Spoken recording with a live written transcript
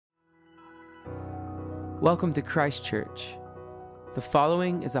Welcome to Christ Church. The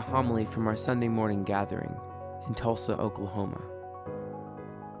following is a homily from our Sunday morning gathering in Tulsa, Oklahoma.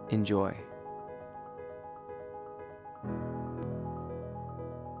 Enjoy.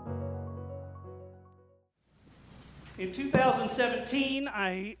 In 2017,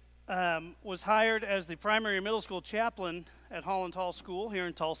 I was hired as the primary middle school chaplain at Holland Hall School here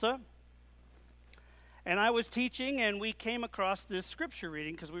in Tulsa. And I was teaching, and we came across this scripture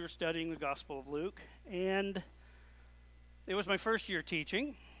reading because we were studying the Gospel of Luke. And it was my first year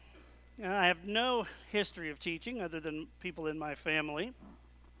teaching. I have no history of teaching other than people in my family.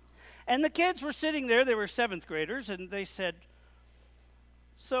 And the kids were sitting there, they were seventh graders, and they said,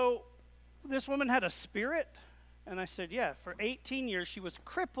 "So this woman had a spirit?" And I said, "Yeah, for 18 years she was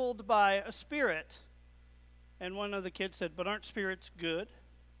crippled by a spirit." And one of the kids said, "But aren't spirits good?"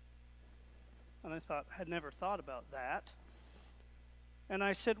 And I had never thought about that. And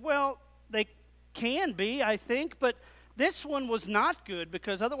I said, "Well, they can be, I think, but this one was not good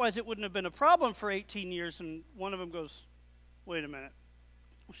because otherwise it wouldn't have been a problem for 18 years. And one of them goes, "Wait a minute,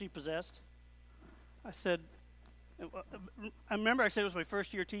 was she possessed?" I said, I remember I said it was my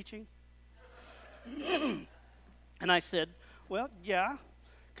first year teaching. And I said, "Well, yeah,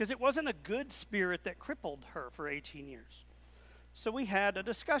 because it wasn't a good spirit that crippled her for 18 years. So we had a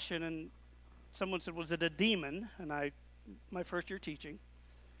discussion, and someone said, "Was it a demon?" And my first year teaching.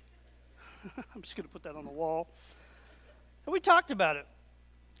 I'm just going to put that on the wall. And we talked about it.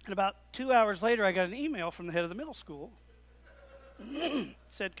 And about 2 hours later, I got an email from the head of the middle school.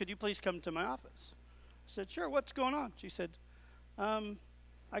 Said, "Could you please come to my office?" I said, "Sure, what's going on?" She said,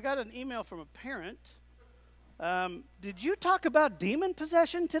 "I got an email from a parent. Did you talk about demon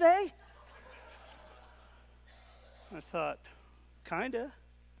possession today?" I thought, kinda.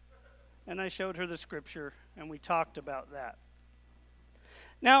 And I showed her the scripture, and we talked about that.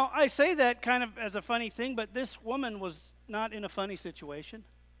 Now, I say that kind of as a funny thing, but this woman was not in a funny situation.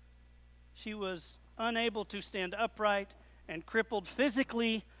 She was unable to stand upright and crippled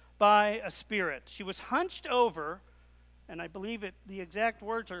physically by a spirit. She was hunched over, and I believe the exact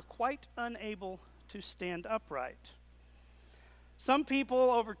words are quite unable to stand upright. Some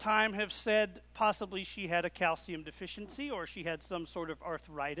people over time have said possibly she had a calcium deficiency or she had some sort of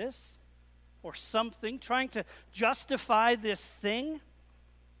arthritis or something, trying to justify this thing.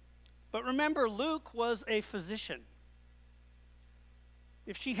 But remember, Luke was a physician.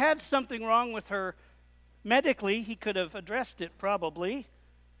 If she had something wrong with her medically, he could have addressed it probably.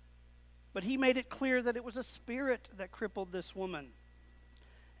 But he made it clear that it was a spirit that crippled this woman.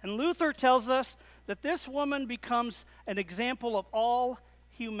 And Luther tells us that this woman becomes an example of all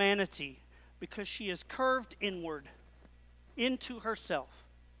humanity because she is curved inward into herself.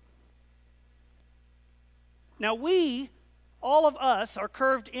 Now all of us are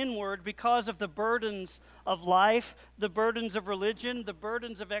curved inward because of the burdens of life, the burdens of religion, the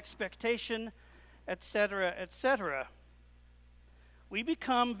burdens of expectation, etc., etc. We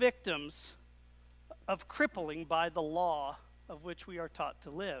become victims of crippling by the law of which we are taught to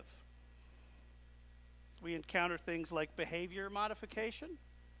live. We encounter things like behavior modification.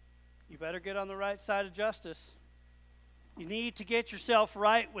 You better get on the right side of justice. You need to get yourself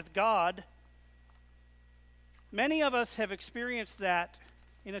right with God. Many of us have experienced that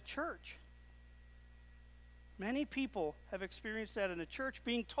in a church. Many people have experienced that in a church,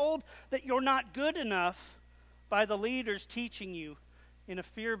 being told that you're not good enough by the leaders teaching you in a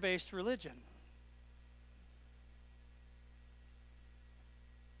fear-based religion.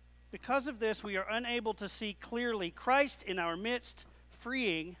 Because of this, we are unable to see clearly Christ in our midst,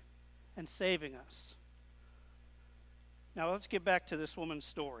 freeing and saving us. Now let's get back to this woman's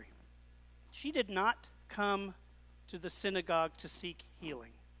story. She did not come to the synagogue to seek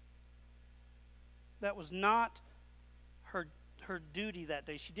healing. That was not her duty that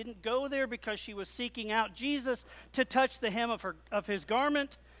day. She didn't go there because she was seeking out Jesus to touch the hem of his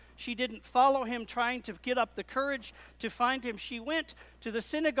garment. She didn't follow him trying to get up the courage to find him. She went to the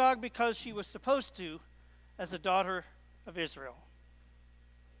synagogue because she was supposed to as a daughter of Israel.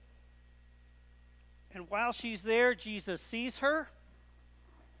 And while she's there, Jesus sees her.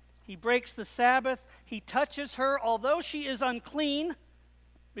 He breaks the Sabbath. He touches her, although she is unclean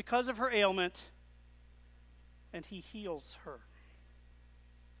because of her ailment, and he heals her.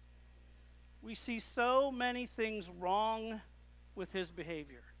 We see so many things wrong with his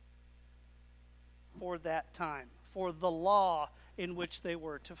behavior for that time, for the law in which they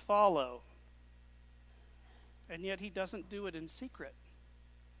were to follow. And yet he doesn't do it in secret.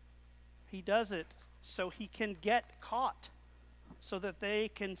 He does it so he can get caught, so that they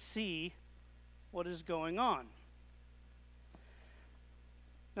can see what is going on.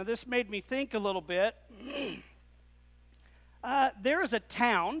 Now, this made me think a little bit. There is a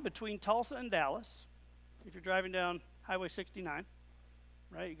town between Tulsa and Dallas. If you're driving down Highway 69,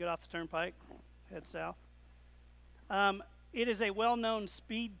 right, you get off the turnpike, head south. It is a well-known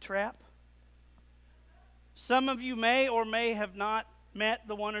speed trap. Some of you may or may have not met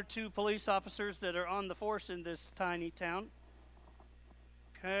the one or two police officers that are on the force in this tiny town.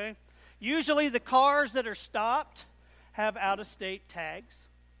 Okay? Usually the cars that are stopped have out-of-state tags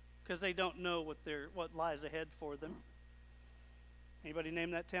because they don't know what lies ahead for them. Anybody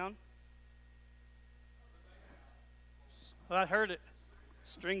name that town? Well, I heard it.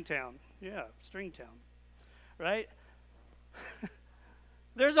 Stringtown. Yeah, Stringtown. Right?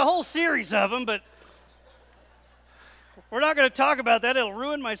 There's a whole series of them, but we're not going to talk about that. It'll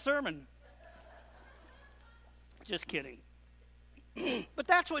ruin my sermon. Just kidding. But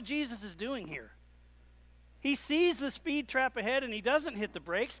that's what Jesus is doing here. He sees the speed trap ahead and he doesn't hit the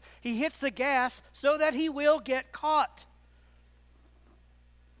brakes. He hits the gas so that he will get caught.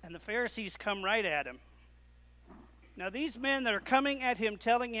 And the Pharisees come right at him. Now, these men that are coming at him,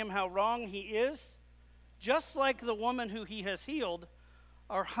 telling him how wrong he is, just like the woman who he has healed,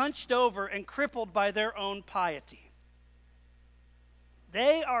 are hunched over and crippled by their own piety.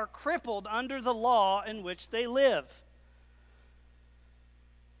 They are crippled under the law in which they live.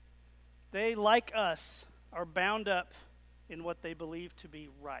 They, like us, are bound up in what they believe to be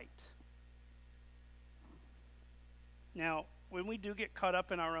right. Now, when we do get caught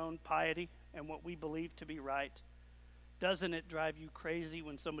up in our own piety and what we believe to be right, doesn't it drive you crazy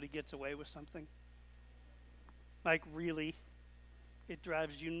when somebody gets away with something? Like, really? It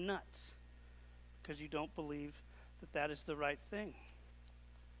drives you nuts because you don't believe that that is the right thing.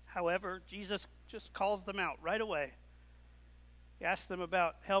 However, Jesus just calls them out right away. He asks them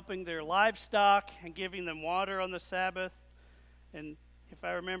about helping their livestock and giving them water on the Sabbath. And if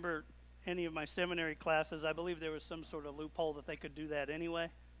I remember any of my seminary classes, I believe there was some sort of loophole that they could do that anyway,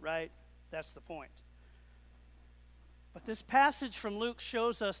 right? That's the point. But this passage from Luke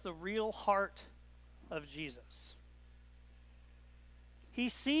shows us the real heart of Jesus. He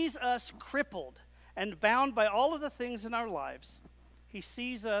sees us crippled and bound by all of the things in our lives. He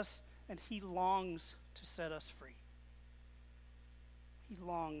sees us and he longs to set us free. He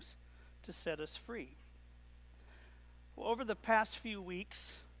longs to set us free. Well, over the past few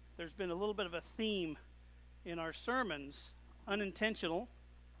weeks, there's been a little bit of a theme in our sermons, unintentional,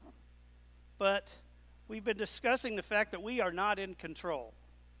 but we've been discussing the fact that we are not in control.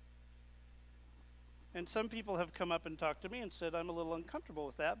 And some people have come up and talked to me and said, I'm a little uncomfortable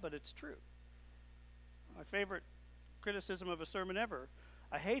with that, but it's true. My favorite criticism of a sermon ever.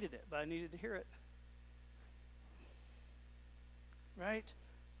 I hated it, but I needed to hear it. Right?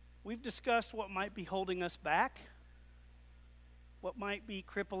 We've discussed what might be holding us back, what might be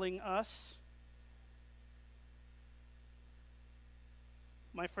crippling us.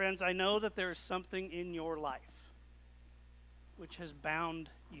 My friends, I know that there is something in your life which has bound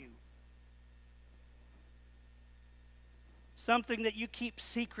you. Something that you keep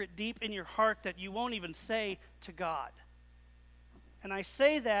secret deep in your heart that you won't even say to God. And I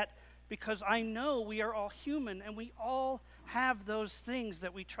say that because I know we are all human and we all have those things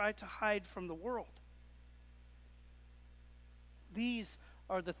that we try to hide from the world. These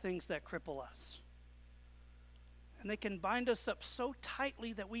are the things that cripple us. And they can bind us up so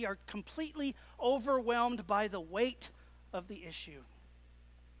tightly that we are completely overwhelmed by the weight of the issue.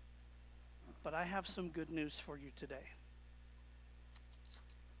 But I have some good news for you today.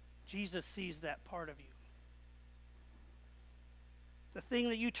 Jesus sees that part of you. The thing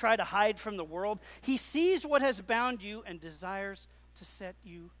that you try to hide from the world, he sees what has bound you and desires to set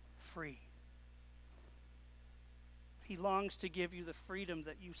you free. He longs to give you the freedom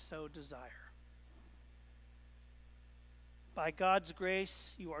that you so desire. By God's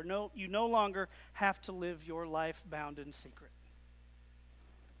grace, you no longer have to live your life bound in secret.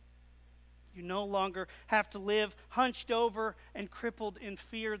 You no longer have to live hunched over and crippled in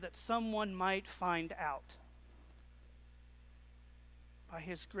fear that someone might find out. By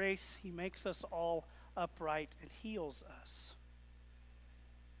his grace, he makes us all upright and heals us.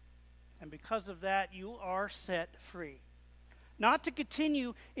 And because of that, you are set free. Not to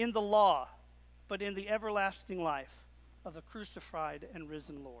continue in the law, but in the everlasting life of the crucified and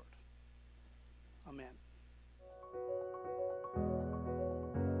risen Lord. Amen.